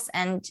syllables,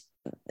 and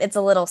it's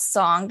a little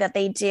song that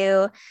they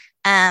do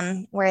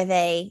where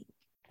they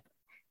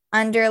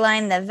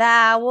underline the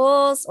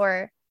vowels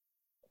or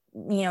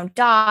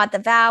dot the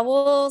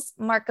vowels,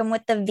 mark them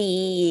with the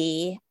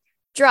V,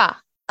 draw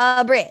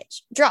a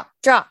bridge, draw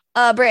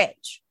a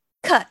bridge,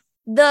 cut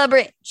the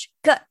bridge,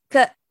 cut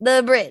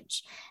the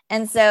bridge.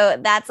 And so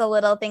that's a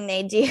little thing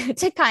they do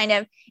to kind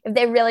of, if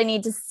they really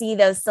need to see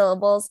those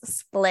syllables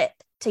split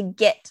to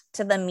get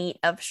to the meat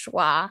of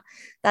schwa,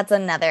 that's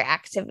another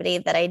activity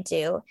that I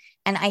do.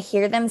 And I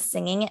hear them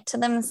singing it to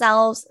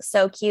themselves.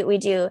 So cute. We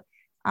do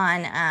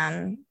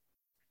on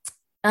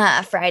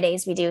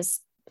Fridays, we do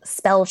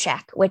spell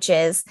check, which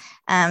is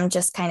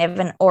just kind of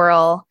an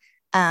oral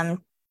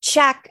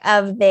check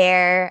of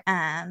their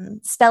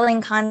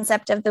spelling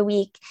concept of the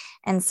week.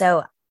 And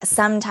so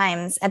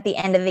sometimes at the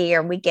end of the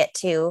year, we get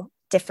to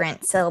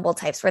different syllable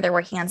types where they're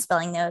working on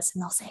spelling those,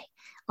 and I'll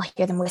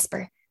hear them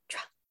whisper,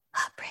 draw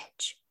a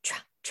bridge, draw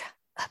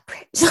a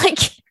bridge,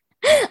 like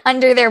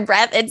under their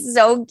breath. It's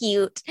so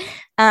cute.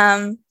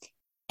 And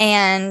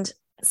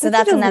so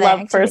that's another love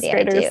activity first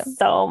graders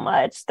so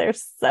much. They're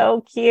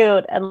so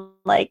cute, and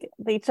like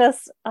they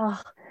just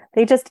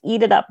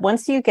eat it up.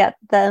 Once you get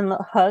them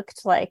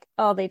hooked,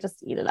 they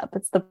just eat it up.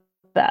 It's the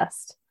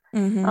best.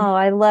 Mm-hmm. Oh,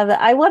 I love it.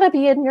 I want to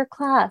be in your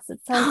class. It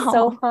sounds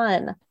so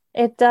fun.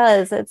 It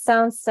does. It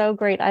sounds so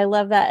great. I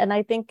love that. And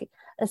I think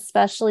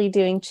especially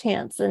doing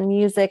chants and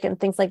music and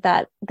things like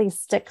that, they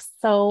stick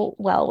so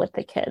well with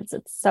the kids.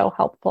 It's so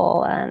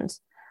helpful, and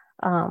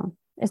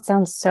it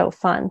sounds so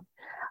fun.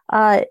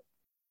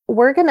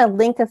 We're going to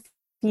link a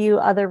few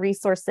other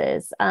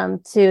resources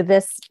to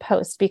this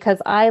post because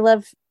I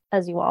love,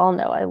 as you all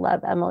know, I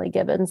love Emily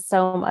Gibbons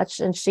so much,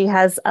 and she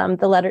has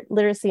the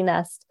Literacy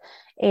Nest,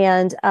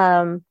 and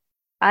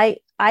I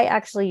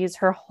actually use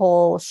her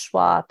whole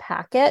schwa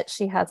packet.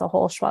 She has a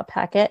whole schwa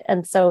packet,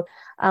 and so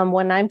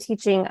when I'm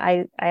teaching,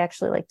 I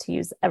actually like to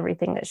use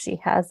everything that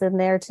she has in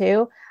there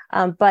too.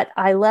 But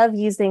I love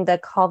using the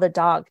Call the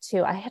Dog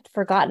too. I had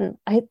forgotten.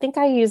 I think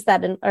I used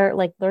that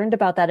learned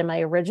about that in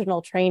my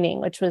original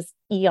training, which was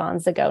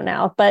eons ago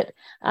now. But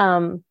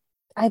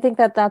I think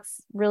that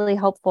that's really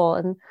helpful.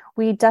 And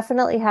we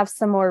definitely have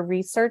some more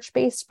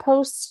research-based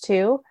posts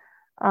too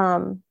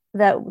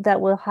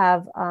that we'll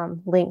have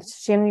linked.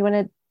 Shannon, you want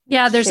to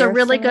Yeah, there's a share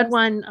really some of good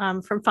those?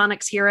 one from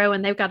Phonics Hero,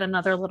 and they've got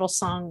another little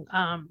song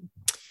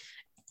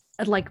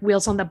like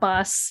Wheels on the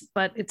Bus,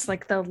 but it's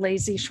like the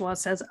lazy schwa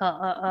says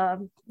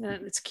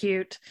it's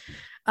cute.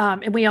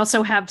 And we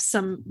also have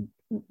some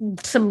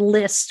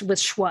lists with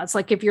schwas.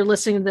 Like if you're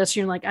listening to this,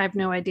 you're like, I have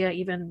no idea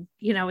even,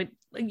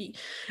 maybe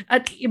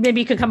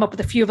you can come up with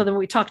a few of them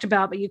we talked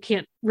about, but you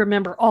can't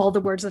remember all the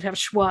words that have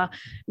schwa.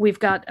 We've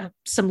got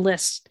some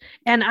lists.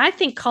 And I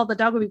think Call the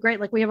Dog would be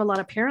great. Like we have a lot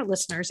of parent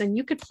listeners, and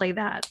you could play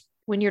that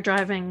when you're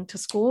driving to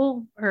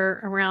school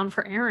or around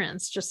for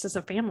errands, just as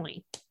a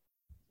family.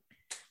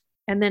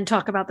 And then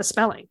talk about the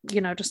spelling,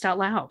 just out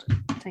loud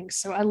things.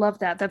 So I love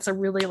that. That's a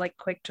really like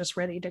quick, just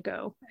ready to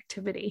go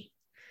activity.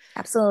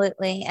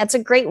 Absolutely. It's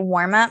a great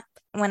warm up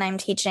when I'm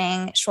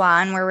teaching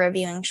schwa and we're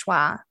reviewing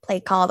schwa.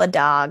 Play Call the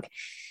Dog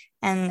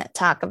and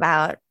talk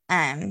about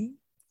the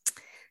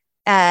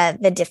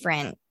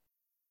different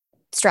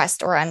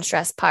stressed or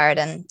unstressed part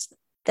and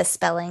the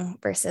spelling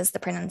versus the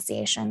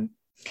pronunciation.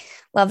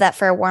 Love that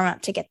for a warm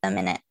up to get them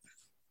in it.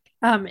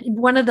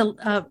 One of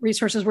the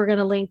resources we're going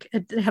to link,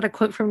 it had a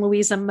quote from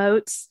Louisa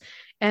Moats,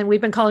 and we've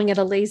been calling it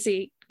a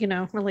lazy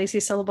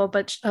syllable,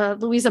 but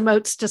Louisa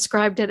Moats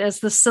described it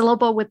as the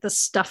syllable with the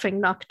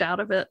stuffing knocked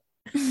out of it.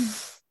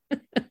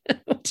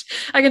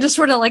 I can just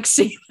sort of like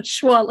see the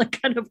schwa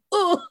like kind of,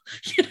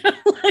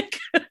 like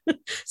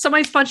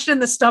somebody's punched in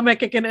the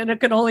stomach again, and it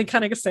can only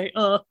kind of say,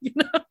 I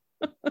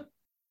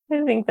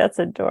think that's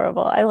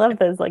adorable. I love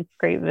those like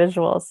great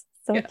visuals.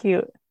 So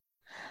cute.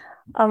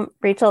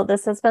 Rachel,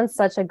 this has been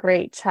such a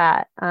great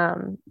chat.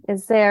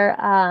 Is there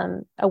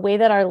a way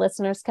that our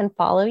listeners can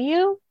follow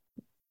you?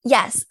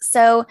 Yes.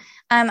 So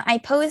I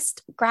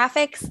post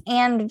graphics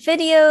and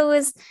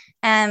videos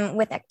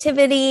with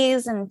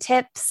activities and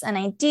tips and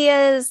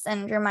ideas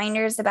and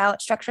reminders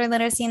about structured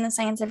literacy and the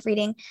science of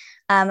reading,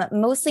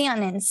 mostly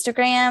on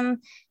Instagram.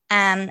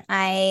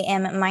 I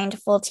am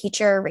Mindful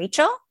Teacher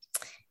Rachel.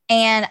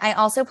 And I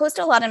also post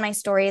a lot in my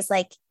stories,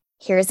 like,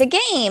 here's a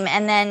game,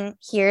 and then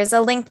here's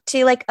a link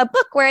to like a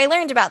book where I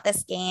learned about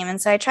this game.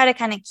 And so I try to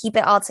kind of keep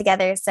it all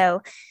together.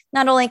 So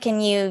not only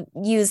can you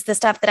use the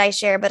stuff that I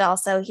share, but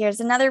also here's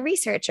another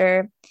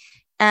researcher,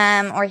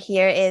 or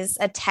here is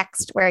a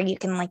text where you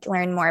can like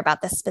learn more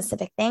about this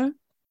specific thing.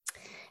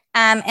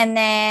 And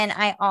then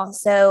I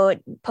also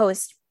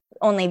post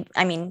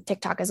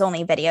TikTok is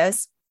only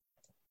videos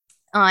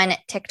on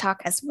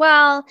TikTok as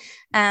well.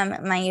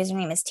 My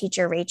username is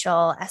Teacher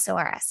Rachel,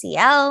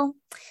 SORSEL.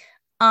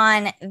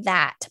 On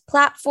that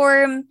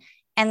platform.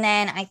 And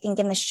then I think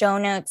in the show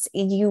notes,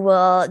 you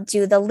will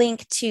do the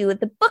link to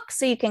the book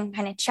so you can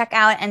kind of check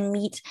out and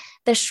meet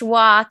the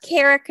schwa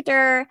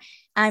character.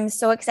 I'm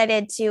so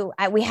excited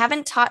we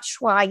haven't taught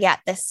schwa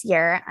yet this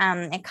year.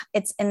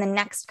 It's in the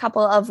next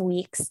couple of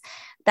weeks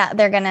that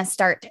they're going to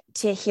start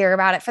to hear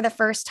about it for the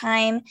first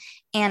time.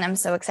 And I'm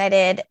so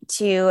excited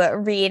to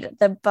read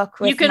the book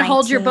with you can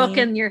hold team. your book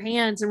in your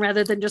hands, and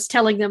rather than just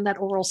telling them that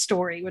oral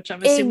story, which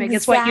I'm assuming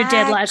is what you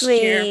did last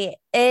year.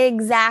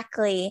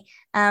 Exactly.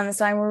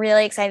 So I'm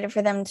really excited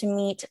for them to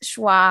meet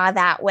schwa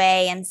that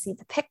way and see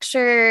the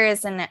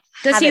pictures. And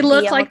does he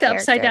look like the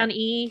upside down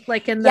E,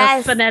 like in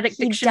the phonetic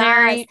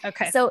dictionary? Does.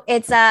 Okay. So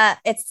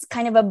it's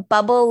kind of a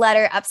bubble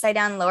letter, upside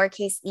down,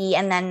 lowercase e,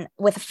 and then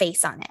with a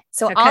face on it.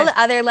 So all the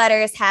other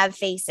letters have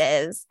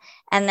faces,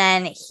 and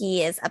then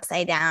he is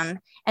upside down,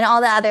 and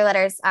all the other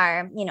letters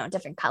are,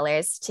 different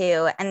colors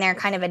too. And they're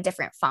kind of a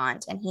different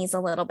font, and he's a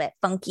little bit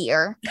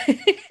funkier.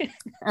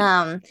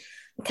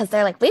 Because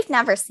they're like, we've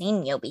never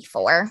seen you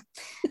before.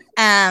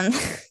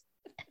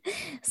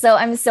 So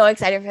I'm so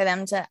excited for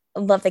them to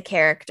love the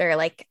character.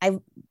 Like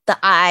the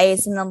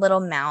eyes and the little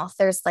mouth.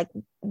 There's like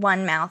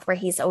one mouth where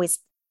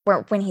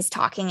when he's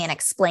talking and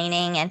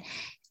explaining,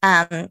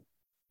 and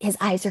his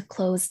eyes are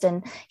closed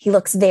and he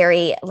looks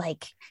very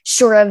like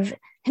sure of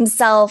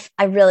himself.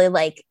 I really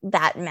like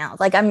that mouth.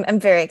 Like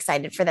I'm very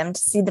excited for them to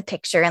see the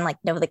picture and like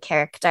know the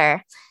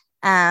character.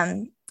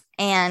 And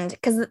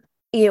because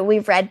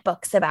we've read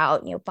books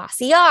about,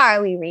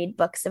 Bossier, we read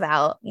books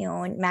about,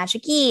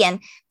 Magic E, and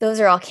those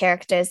are all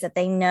characters that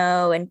they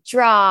know and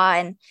draw.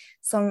 And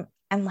so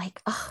I'm like,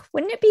 oh,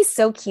 wouldn't it be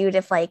so cute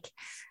if like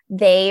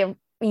they,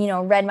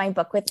 read my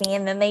book with me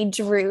and then they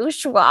drew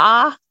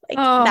schwa? Like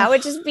that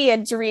would just be a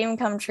dream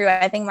come true.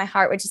 I think my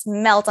heart would just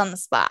melt on the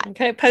spot.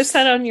 Okay. Post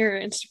that on your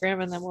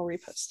Instagram and then we'll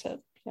repost it.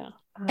 Yeah.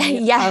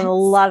 I'm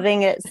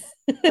loving it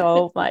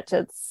so much.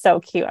 It's so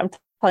cute. I'm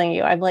telling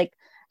you, I'm like,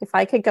 if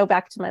I could go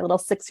back to my little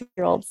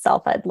 6-year-old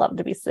self, I'd love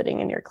to be sitting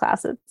in your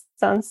class. It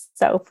sounds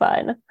so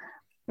fun.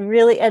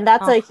 Really. And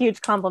that's a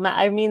huge compliment.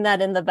 I mean that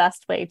in the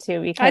best way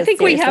too, because I think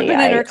we have been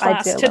in our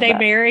class today,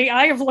 Mary.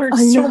 I have learned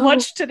so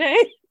much today.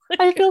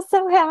 I feel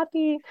so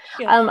happy.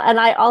 Yeah. And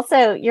I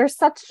also, you're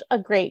such a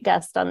great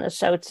guest on the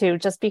show too,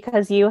 just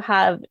because you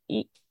have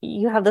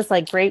this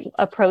like great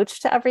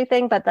approach to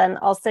everything, but then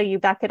also you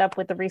back it up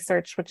with the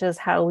research, which is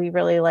how we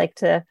really like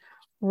to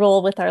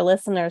roll with our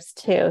listeners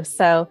too.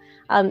 So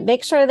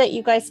make sure that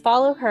you guys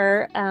follow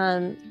her,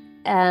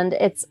 and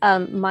it's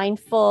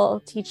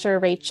Mindful Teacher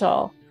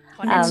Rachel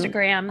on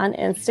Instagram. On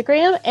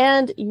Instagram.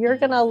 And you're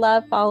going to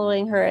love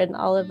following her and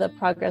all of the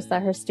progress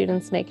that her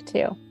students make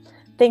too.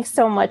 Thanks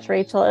so much,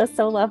 Rachel. It was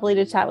so lovely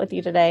to chat with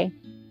you today.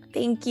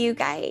 Thank you,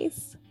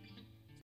 guys.